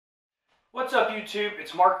What's up YouTube?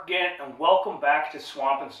 It's Mark again and welcome back to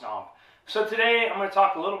Swamp and Stomp. So today I'm going to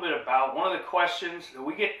talk a little bit about one of the questions that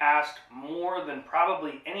we get asked more than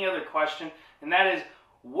probably any other question, and that is,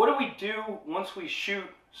 what do we do once we shoot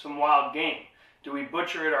some wild game? Do we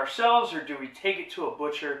butcher it ourselves or do we take it to a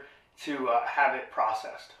butcher to have it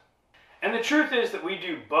processed? And the truth is that we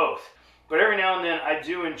do both, but every now and then I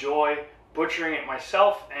do enjoy butchering it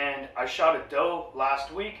myself, and I shot a doe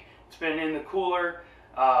last week. It's been in the cooler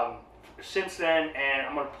since then, and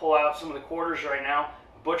I'm going to pull out some of the quarters right now,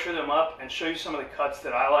 butcher them up, and show you some of the cuts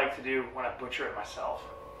that I like to do when I butcher it myself.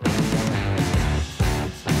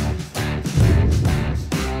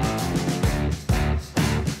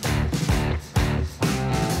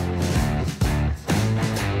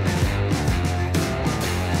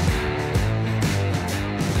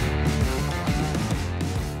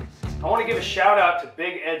 I want to give a shout out to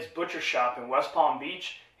Big Ed's Butcher Shop in West Palm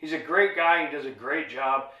Beach. He's a great guy, he does a great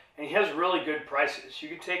job, and he has really good prices. You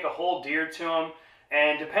can take a whole deer to him,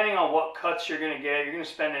 and depending on what cuts you're going to get, you're going to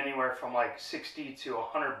spend anywhere from like 60 to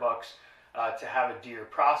 100 bucks to have a deer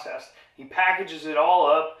processed. He packages it all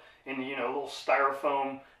up in little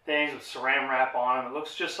styrofoam things with saran wrap on them. It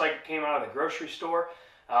looks just like it came out of the grocery store.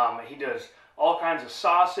 He does all kinds of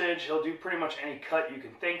sausage. He'll do pretty much any cut you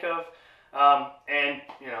can think of. And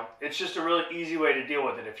it's just a really easy way to deal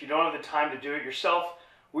with it. If you don't have the time to do it yourself,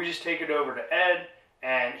 we just take it over to Ed,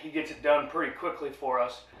 and he gets it done pretty quickly for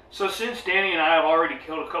us. So since Danny and I have already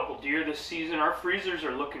killed a couple deer this season, our freezers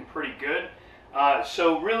are looking pretty good.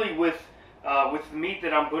 So really with the meat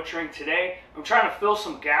that I'm butchering today, I'm trying to fill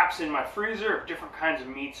some gaps in my freezer of different kinds of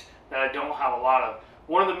meats that I don't have a lot of.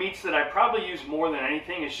 One of the meats that I probably use more than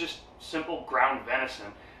anything is just simple ground venison,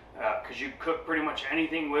 because you cook pretty much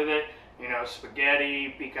anything with it,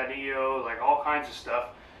 spaghetti, picadillo, like all kinds of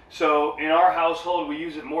stuff. So in our household, we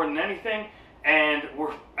use it more than anything, and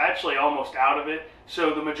we're actually almost out of it.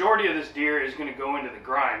 So the majority of this deer is going to go into the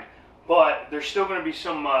grind, but there's still going to be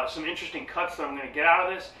some interesting cuts that I'm going to get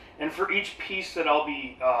out of this. And for each piece that I'll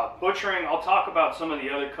be butchering, I'll talk about some of the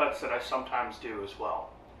other cuts that I sometimes do as well.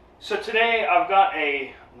 So today I've got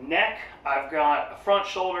a neck, I've got a front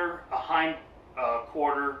shoulder, a hind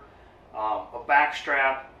quarter, a back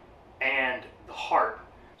strap, and the heart.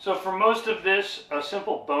 So for most of this, a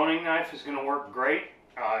simple boning knife is going to work great.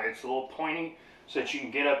 It's a little pointy so that you can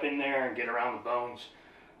get up in there and get around the bones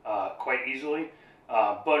quite easily.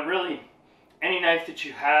 But really, any knife that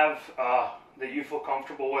you have that you feel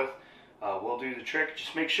comfortable with will do the trick.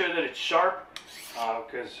 Just make sure that it's sharp,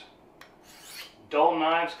 because dull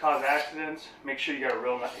knives cause accidents. Make sure you got a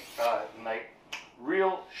real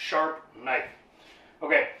real sharp knife.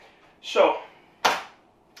 Okay, so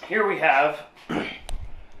here we have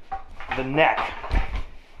the neck.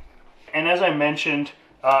 And as I mentioned,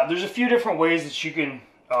 there's a few different ways that you can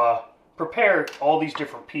prepare all these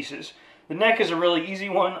different pieces. The neck is a really easy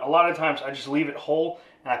one. A lot of times I just leave it whole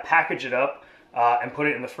and I package it up and put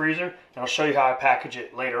it in the freezer. And I'll show you how I package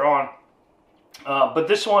it later on. But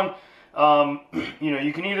this one,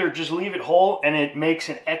 you can either just leave it whole and it makes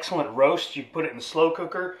an excellent roast. You put it in the slow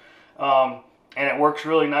cooker and it works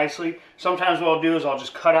really nicely. Sometimes what I'll do is I'll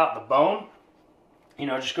just cut out the bone.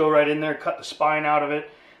 Just go right in there, cut the spine out of it,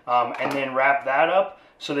 and then wrap that up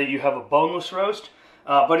so that you have a boneless roast.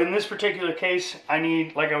 But in this particular case,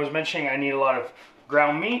 like I was mentioning, I need a lot of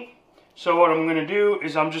ground meat. So what I'm going to do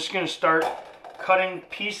is I'm just going to start cutting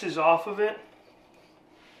pieces off of it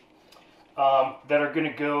that are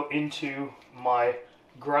going to go into my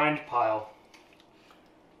grind pile.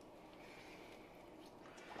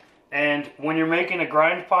 And when you're making a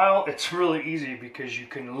grind pile, it's really easy because you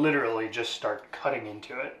can literally just start cutting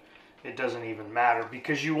into it. It doesn't even matter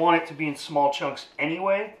because you want it to be in small chunks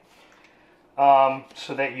anyway,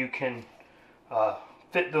 so that you can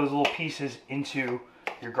fit those little pieces into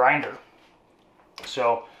your grinder.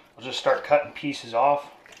 So I'll just start cutting pieces off,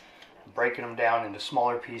 breaking them down into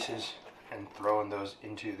smaller pieces, and throwing those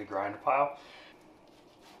into the grinder pile.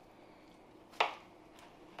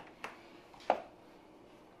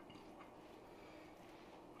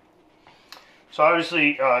 So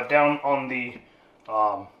obviously down on the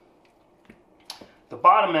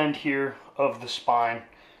bottom end here of the spine,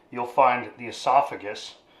 you'll find the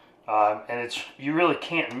esophagus, and you really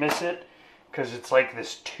can't miss it because it's like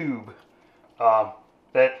this tube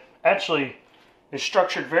that actually is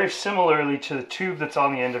structured very similarly to the tube that's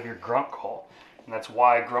on the end of your grunt call, and that's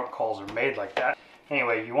why grunt calls are made like that.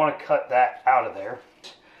 Anyway, you want to cut that out of there.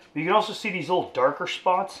 You can also see these little darker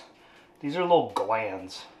spots. These are little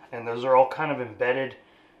glands, and those are all kind of embedded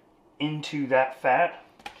into that fat.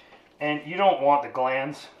 And you don't want the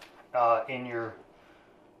glands in your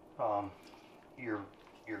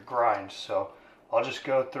your grind. So I'll just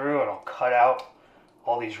go through and I'll cut out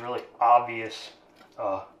all these really obvious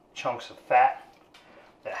chunks of fat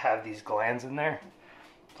that have these glands in there.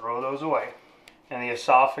 Throw those away. And the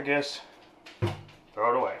esophagus,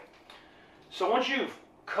 throw it away. So once you've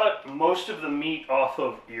cut most of the meat off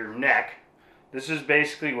of your neck, this is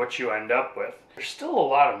basically what you end up with. There's still a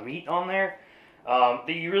lot of meat on there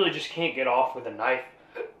that you really just can't get off with a knife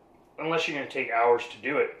unless you're going to take hours to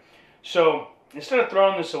do it. So instead of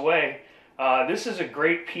throwing this away, this is a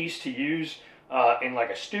great piece to use in like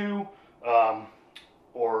a stew,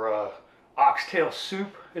 or oxtail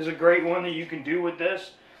soup is a great one that you can do with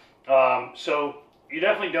this. So you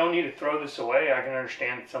definitely don't need to throw this away. I can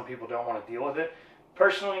understand that some people don't want to deal with it.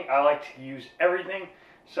 Personally, I like to use everything.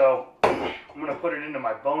 So I'm going to put it into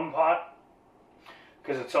my bone pot,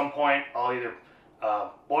 because at some point I'll either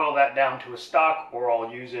boil that down to a stock, or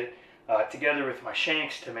I'll use it together with my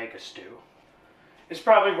shanks to make a stew. It's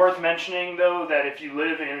probably worth mentioning though that if you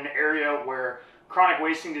live in an area where chronic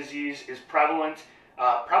wasting disease is prevalent,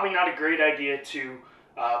 probably not a great idea to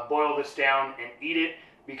boil this down and eat it,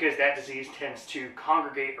 because that disease tends to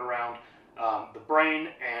congregate around the brain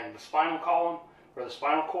and the spinal column, or the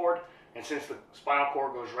spinal cord. And since the spinal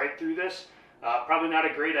cord goes right through this, probably not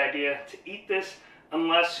a great idea to eat this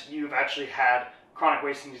unless you've actually had chronic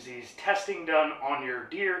wasting disease testing done on your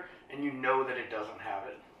deer and you know that it doesn't have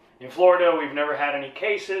it. In Florida, we've never had any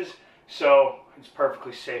cases, so it's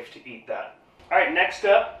perfectly safe to eat that. All right, next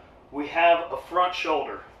up, we have a front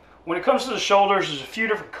shoulder. When it comes to the shoulders, there's a few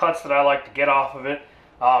different cuts that I like to get off of it.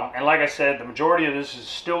 And like I said, the majority of this is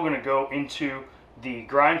still going to go into the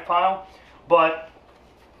grind pile, but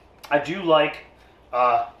I do like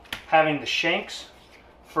having the shanks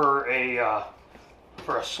for a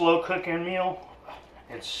slow cooking meal.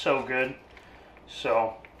 It's so good.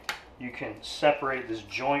 So you can separate this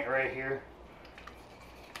joint right here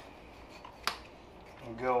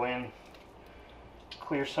and go in,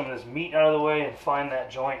 clear some of this meat out of the way, and find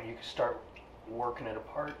that joint, and you can start working it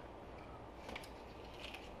apart.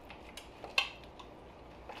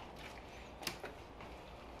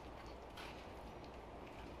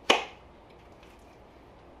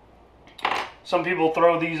 Some people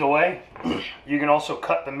throw these away. You can also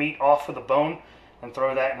cut the meat off of the bone and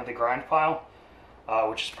throw that into the grind pile,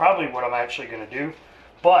 which is probably what I'm actually going to do.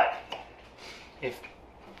 But if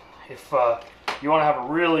you want to have a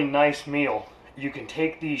really nice meal, you can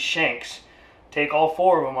take these shanks, take all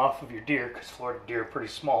 4 of them off of your deer, because Florida deer are pretty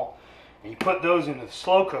small, and you put those into the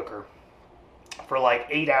slow cooker for like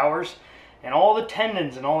 8 hours, and all the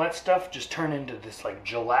tendons and all that stuff just turn into this like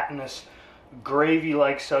gelatinous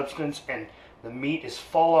gravy-like substance, and the meat is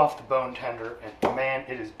fall off the bone tender, and man,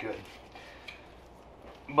 it is good.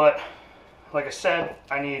 But like I said,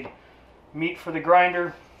 I need meat for the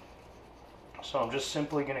grinder, so I'm just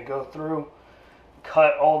simply going to go through,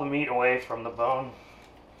 cut all the meat away from the bone.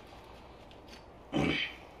 And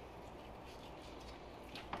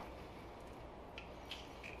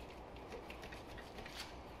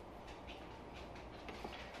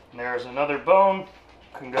there's another bone,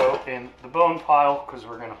 can go in the bone pile, because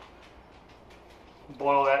we're going to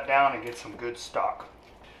boil that down and get some good stock.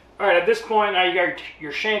 Alright, at this point, now you got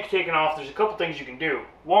your shank taken off. There's a couple things you can do.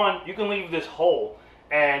 One, you can leave this whole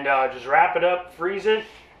and just wrap it up, freeze it,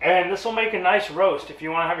 and this will make a nice roast. If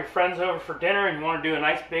you want to have your friends over for dinner and you want to do a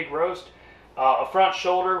nice big roast, a front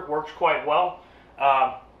shoulder works quite well.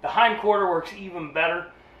 The hind quarter works even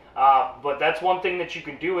better, but that's one thing that you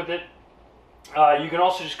can do with it. You can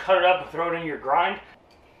also just cut it up and throw it in your grind.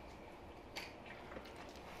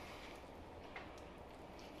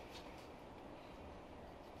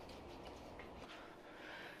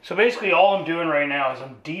 So basically all I'm doing right now is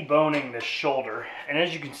I'm deboning this shoulder, and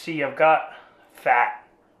as you can see, I've got fat,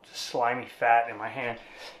 slimy fat in my hand.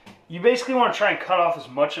 You basically want to try and cut off as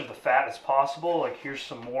much of the fat as possible. Like here's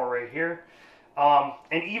some more right here.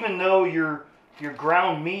 And even though your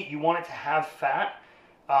ground meat, you want it to have fat,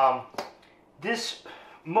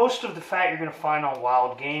 most of the fat you're going to find on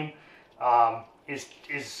wild game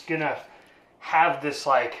is going to have this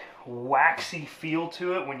like waxy feel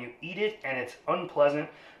to it when you eat it, and it's unpleasant.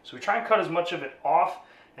 So we try and cut as much of it off,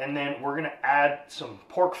 and then we're going to add some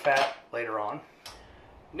pork fat later on.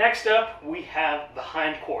 Next up, we have the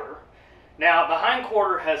hind quarter. Now, the hind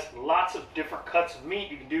quarter has lots of different cuts of meat.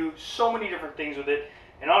 You can do so many different things with it,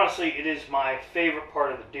 and honestly, it is my favorite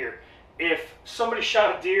part of the deer. If somebody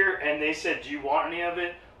shot a deer and they said, do you want any of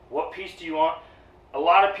it? What piece do you want? A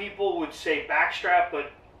lot of people would say backstrap,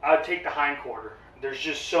 but I would take the hind quarter. There's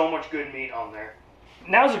just so much good meat on there.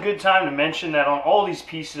 Now's a good time to mention that on all these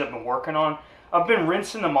pieces I've been working on, I've been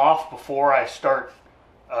rinsing them off before I started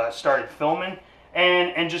filming,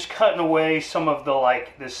 and just cutting away some of the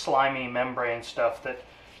like this slimy membrane stuff that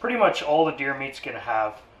pretty much all the deer meat's gonna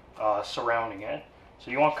have surrounding it. So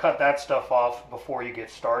you want to cut that stuff off before you get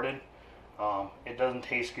started. It doesn't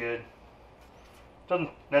taste good. Doesn't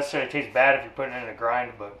necessarily taste bad if you're putting it in a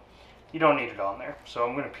grind, but you don't need it on there. So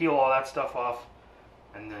I'm going to peel all that stuff off,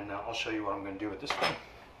 and then I'll show you what I'm going to do with this thing.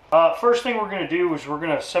 First thing we're going to do is we're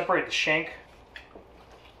going to separate the shank.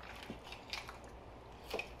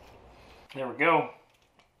 There we go.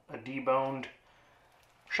 A deboned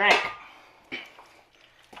shank.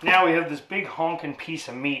 Now we have this big honking piece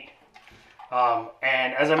of meat.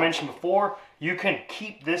 And as I mentioned before, you can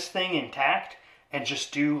keep this thing intact and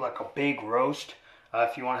just do like a big roast.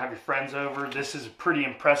 If you want to have your friends over, this is a pretty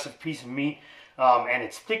impressive piece of meat. And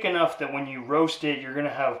it's thick enough that when you roast it, you're going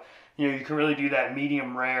to have, you can really do that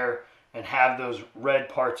medium rare and have those red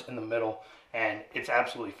parts in the middle. And it's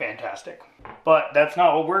absolutely fantastic. But that's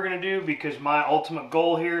not what we're going to do, because my ultimate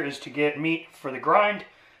goal here is to get meat for the grind.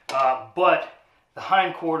 But the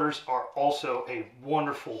hindquarters are also a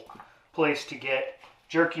wonderful place to get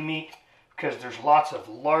jerky meat, because there's lots of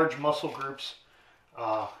large muscle groups,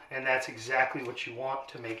 and that's exactly what you want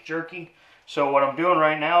to make jerky. So what I'm doing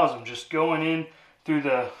right now is I'm just going in through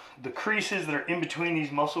the creases that are in between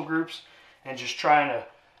these muscle groups and just trying to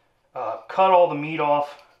cut all the meat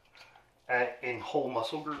off in whole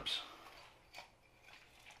muscle groups.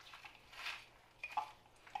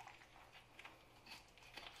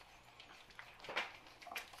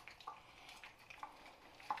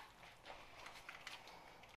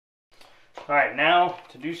 Alright, now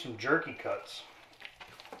to do some jerky cuts.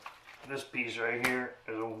 This piece right here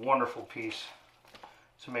is a wonderful piece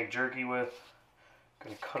to make jerky with. I'm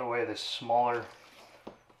going to cut away this smaller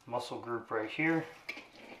muscle group right here,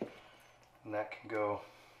 and that can go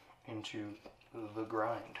into the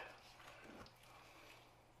grind.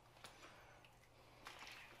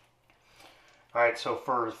 Alright, so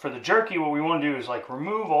for the jerky, what we want to do is like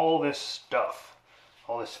remove all this stuff,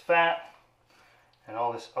 all this fat and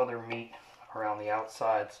all this other meat around the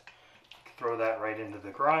outsides. Throw that right into the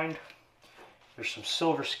grind. There's some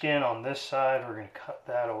silver skin on this side. We're going to cut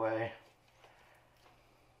that away.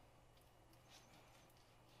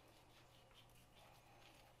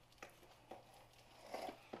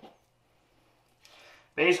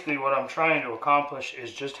 Basically what I'm trying to accomplish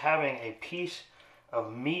is just having a piece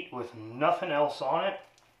of meat with nothing else on it.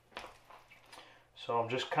 So I'm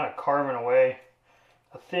just kind of carving away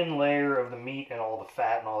a thin layer of the meat and all the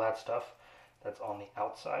fat and all that stuff that's on the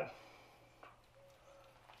outside.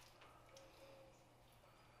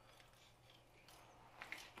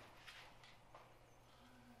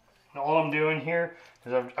 And all I'm doing here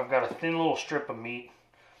is I've got a thin little strip of meat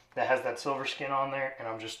that has that silver skin on there, and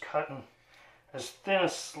I'm just cutting as thin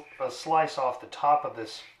a slice off the top of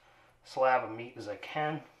this slab of meat as I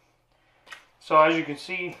can. So as you can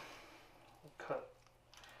see, I'll cut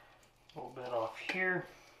a little bit off here.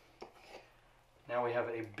 Now we have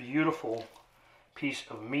a beautiful piece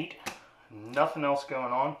of meat, nothing else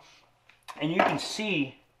going on. And you can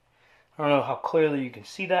see, I don't know how clearly you can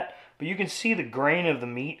see that, but you can see the grain of the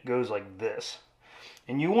meat goes like this.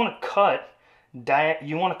 And you want to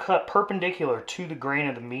cut perpendicular to the grain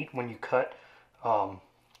of the meat when you cut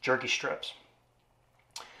jerky strips.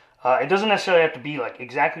 It doesn't necessarily have to be like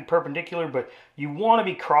exactly perpendicular, but you want to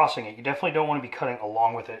be crossing it. You definitely don't want to be cutting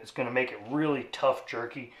along with it. It's going to make it really tough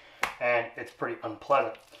jerky, and it's pretty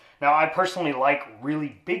unpleasant. Now, I personally like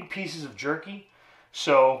really big pieces of jerky,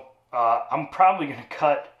 so I'm probably going to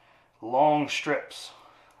cut long strips,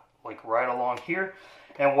 like right along here.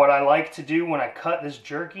 And what I like to do when I cut this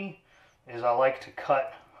jerky is I like to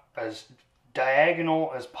cut as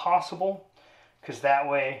diagonal as possible, because that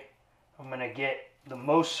way I'm going to get the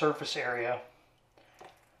most surface area.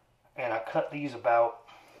 And I cut these about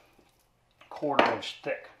 1/4 inch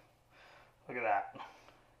thick. Look at that.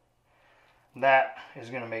 That is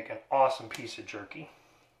going to make an awesome piece of jerky.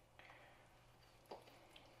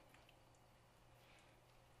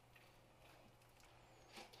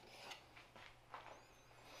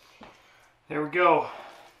 There we go.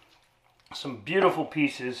 Some beautiful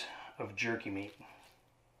pieces of jerky meat.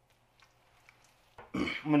 I'm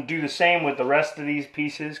going to do the same with the rest of these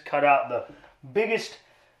pieces. Cut out the biggest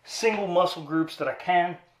single muscle groups that I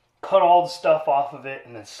can. Cut all the stuff off of it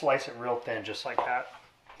and then slice it real thin, just like that.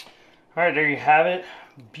 Alright, there you have it.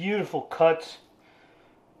 Beautiful cuts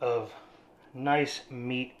of nice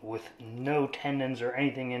meat with no tendons or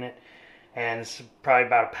anything in it. And it's probably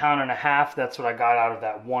about 1.5 pounds. That's what I got out of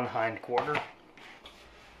that one hind quarter.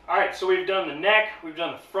 Alright, so we've done the neck, we've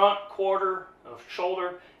done the front quarter of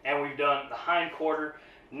shoulder, and we've done the hind quarter.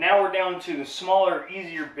 Now we're down to the smaller,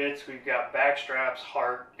 easier bits. We've got back straps,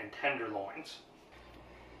 heart, and tenderloins.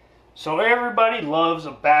 So everybody loves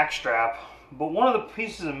a back strap, but one of the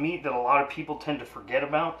pieces of meat that a lot of people tend to forget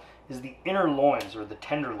about is the inner loins, or the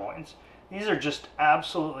tenderloins. These are just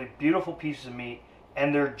absolutely beautiful pieces of meat,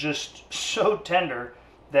 and they're just so tender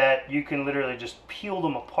that you can literally just peel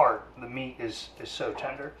them apart. The meat is so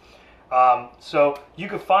tender. So you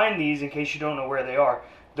can find these, in case you don't know where they are.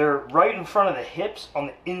 They're right in front of the hips on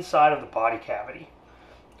the inside of the body cavity.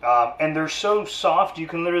 And they're so soft, you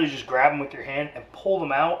can literally just grab them with your hand and pull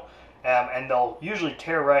them out, and they'll usually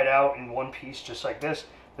tear right out in one piece, just like this.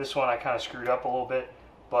 This one I kind of screwed up a little bit,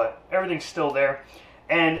 but everything's still there.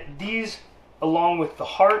 And these, along with the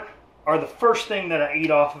heart, are the first thing that I eat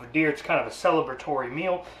off of a deer. It's kind of a celebratory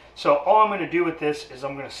meal. So all I'm going to do with this is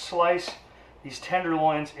I'm going to slice these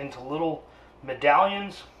tenderloins into little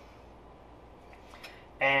medallions,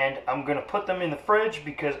 and I'm going to put them in the fridge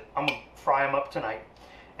because I'm going to fry them up tonight.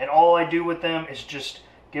 And all I do with them is just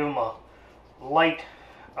give them a light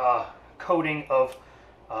coating of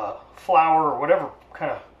flour or whatever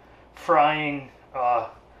kind of frying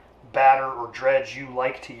batter or dredge you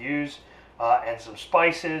like to use, and some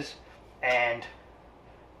spices, and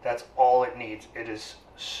that's all it needs. It is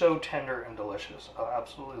so tender and delicious. I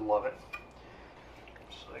absolutely love it.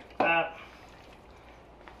 Just like that.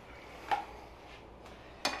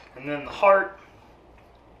 And then the heart,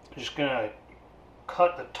 I'm just gonna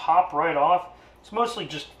cut the top right off. It's mostly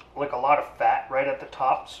just like a lot of fat right at the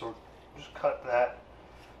top, so just cut that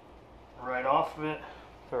right off of it,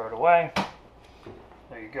 throw it away.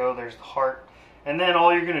 There you go, there's the heart. And then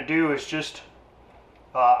all you're gonna do is just,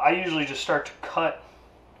 I usually just start to cut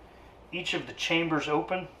each of the chambers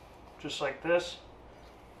open, just like this.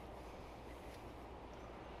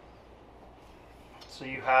 So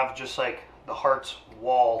you have just like the heart's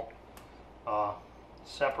wall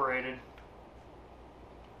separated.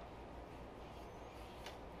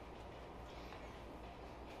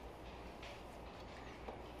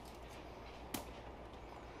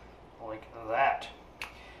 Like that.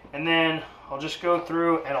 And then I'll just go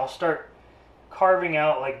through and I'll start carving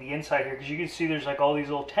out like the inside here, because you can see there's like all these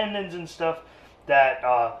little tendons and stuff that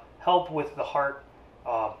help with the heart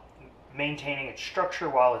maintaining its structure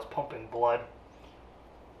while it's pumping blood.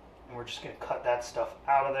 And we're just going to cut that stuff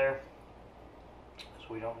out of there,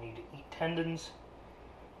 so we don't need to eat tendons.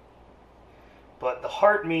 But the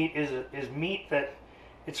heart meat is meat that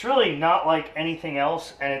it's really not like anything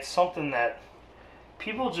else, and it's something that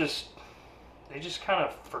people just kind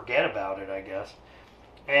of forget about it, I guess.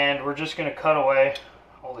 And we're just going to cut away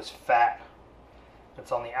all this fat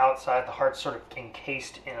that's on the outside. The heart's sort of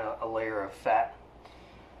encased in a layer of fat.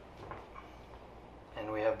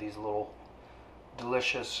 And we have these little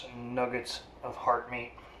delicious nuggets of heart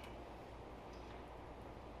meat.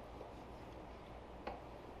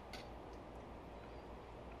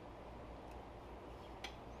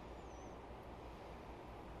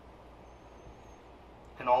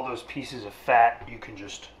 And all those pieces of fat, you can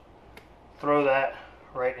just throw that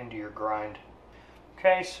right into your grind.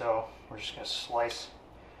 Okay, so we're just going to slice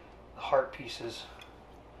the heart pieces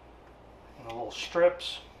into little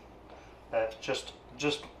strips. That's just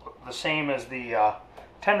the same as the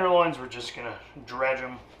tenderloins. We're just going to dredge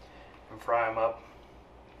them and fry them up.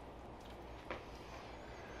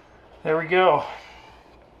 There we go.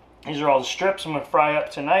 These are all the strips I'm going to fry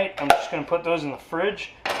up tonight. I'm just going to put those in the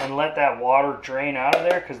fridge and let that water drain out of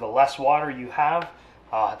there, because the less water you have,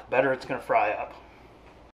 the better it's going to fry up.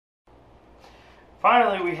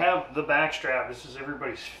 Finally, we have the back strap. This is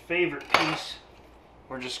everybody's favorite piece.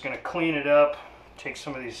 We're just going to clean it up, take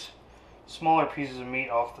some of these smaller pieces of meat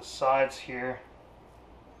off the sides here.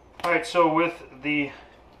 Alright, so with the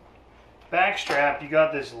back strap, you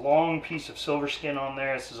got this long piece of silver skin on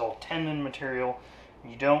there. This is all tendon material.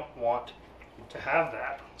 You don't want to have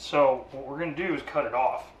that. So what we're going to do is cut it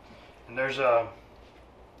off. And there's a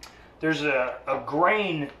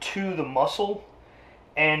grain to the muscle,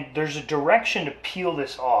 and there's a direction to peel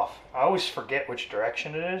this off. I always forget which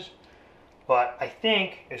direction it is, but I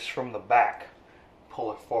think it's from the back.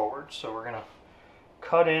 Pull it forward. So we're going to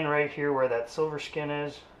cut in right here where that silver skin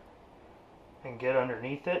is and get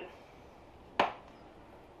underneath it.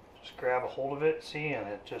 Just grab a hold of it, see, and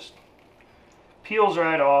it just peels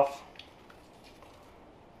right off.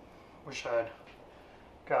 Wish I'd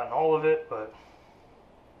gotten all of it, but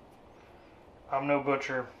I'm no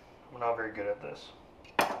butcher. I'm not very good at this.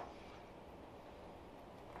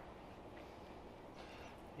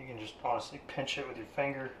 You can just honestly pinch it with your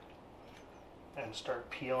finger and start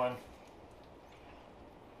peeling.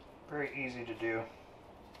 Very easy to do.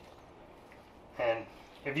 And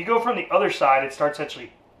if you go from the other side, it starts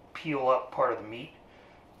actually peel up part of the meat.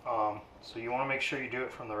 So you want to make sure you do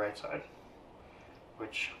it from the right side,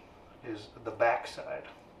 which is the back side,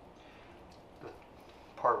 the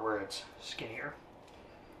part where it's skinnier.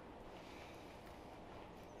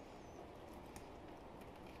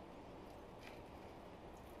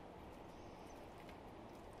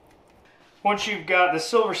 Once you've got the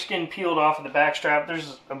silver skin peeled off of the back strap,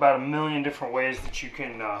 there's about 1 million different ways that you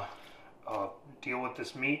can deal with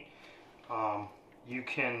this meat. You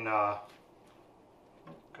can, got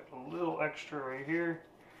a little extra right here.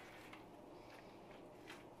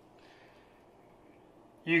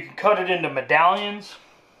 You can cut it into medallions,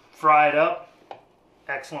 fry it up.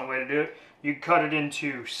 Excellent way to do it. You can cut it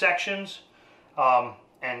into sections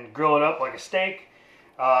and grill it up like a steak.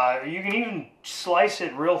 You can even slice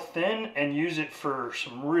it real thin and use it for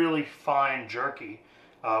some really fine jerky,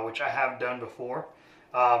 which I have done before.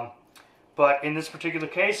 But in this particular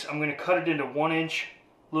case, I'm going to cut it into 1-inch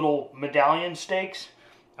little medallion steaks,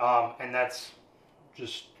 and that's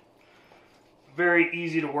just very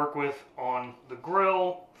easy to work with on the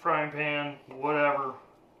grill, frying pan, whatever,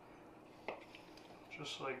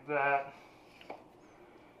 just like that.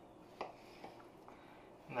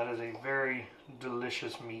 And that is a very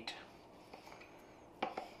delicious meat.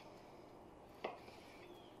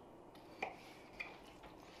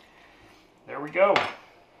 There we go.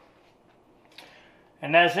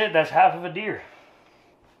 And that's it. That's half of a deer.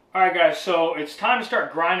 Alright guys, so it's time to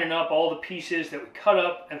start grinding up all the pieces that we cut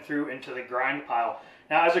up and threw into the grind pile.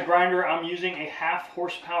 Now as a grinder, I'm using a 1/2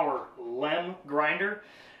 horsepower LEM grinder.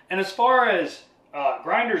 And as far as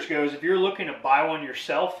grinders goes, if you're looking to buy one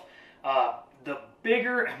yourself, the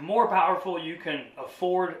bigger and more powerful you can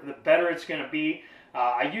afford, the better it's going to be.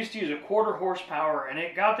 I used to use a 1/4 horsepower and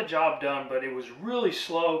it got the job done, but it was really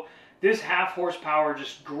slow. This 1/2 horsepower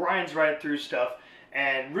just grinds right through stuff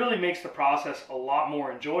and really makes the process a lot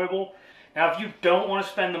more enjoyable. Now if you don't want to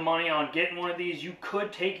spend the money on getting one of these, you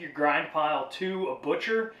could take your grind pile to a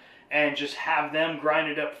butcher and just have them grind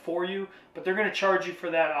it up for you, but they're going to charge you for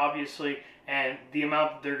that obviously, and the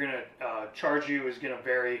amount that they're going to charge you is going to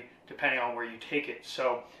vary depending on where you take it.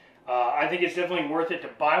 So I think it's definitely worth it to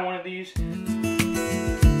buy one of these.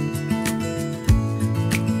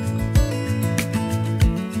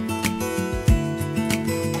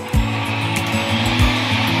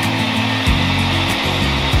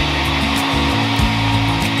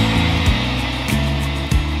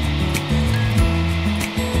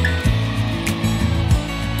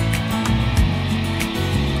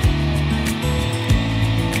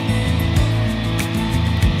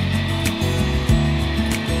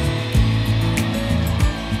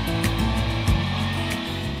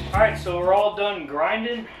 Alright, so we're all done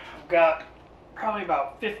grinding. I've got probably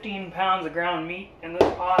about 15 pounds of ground meat in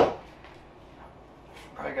this pot.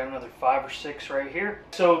 Probably got another 5 or 6 right here.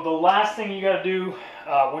 So the last thing you got to do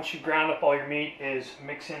once you ground up all your meat is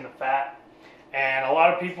mix in the fat. And a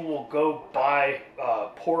lot of people will go buy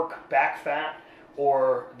pork back fat,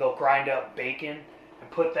 or they'll grind up bacon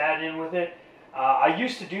and put that in with it. I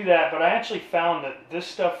used to do that, but I actually found that this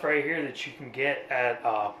stuff right here that you can get at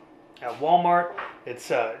Walmart,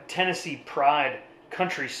 it's Tennessee Pride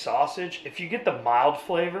country sausage. If you get the mild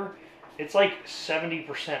flavor, it's like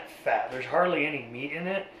 70% fat. There's hardly any meat in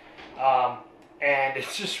it, and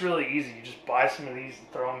it's just really easy. You just buy some of these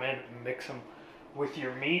and throw them in and mix them with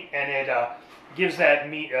your meat, and it gives that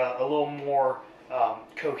meat a little more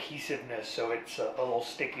cohesiveness, so it's a little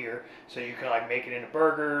stickier, so you can like make it into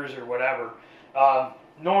burgers or whatever.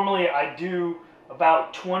 Normally I do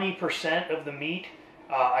about 20% of the meat.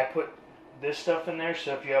 I put this stuff in there,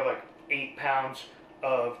 so if you have like 8 pounds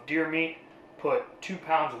of deer meat, put 2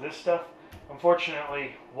 pounds of this stuff.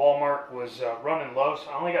 Unfortunately, Walmart was running low, so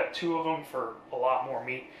I only got 2 of them for a lot more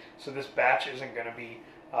meat, so this batch isn't going to be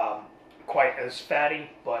quite as fatty,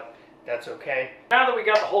 but that's okay. Now that we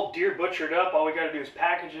got the whole deer butchered up, all we got to do is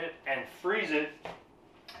package it and freeze it.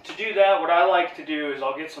 To do that, what I like to do is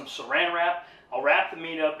I'll get some saran wrap. I'll wrap the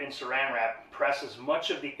meat up in saran wrap, press as much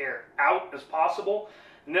of the air out as possible,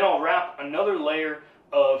 and then I'll wrap another layer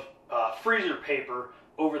of freezer paper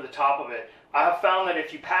over the top of it. I have found that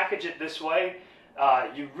if you package it this way,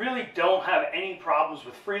 you really don't have any problems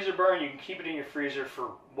with freezer burn. You can keep it in your freezer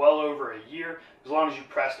for well over a year, as long as you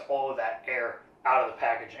pressed all of that air out of the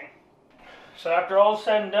packaging. So after all is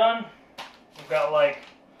said and done, we've got like,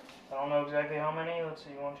 I don't know exactly how many, let's see,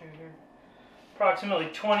 1, 2, 3, approximately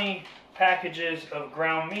 20 packages of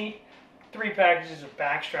ground meat, 3 packages of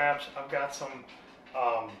back straps. I've got some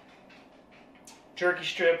jerky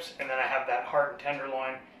strips, and then I have that heart and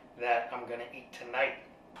tenderloin that I'm going to eat tonight.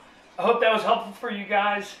 I hope that was helpful for you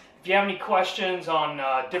guys. If you have any questions on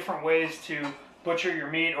different ways to butcher your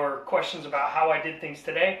meat or questions about how I did things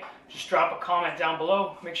today, just drop a comment down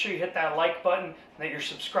below. Make sure you hit that like button and that you're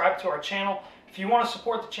subscribed to our channel. If you want to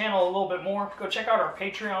support the channel a little bit more, go check out our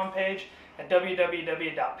Patreon page at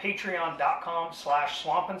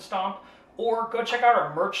www.patreon.com/swampandstomp, or go check out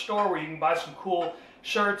our merch store where you can buy some cool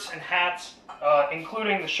shirts and hats,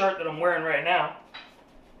 including the shirt that I'm wearing right now,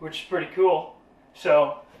 which is pretty cool.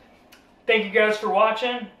 So thank you guys for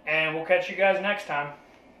watching, and we'll catch you guys next time.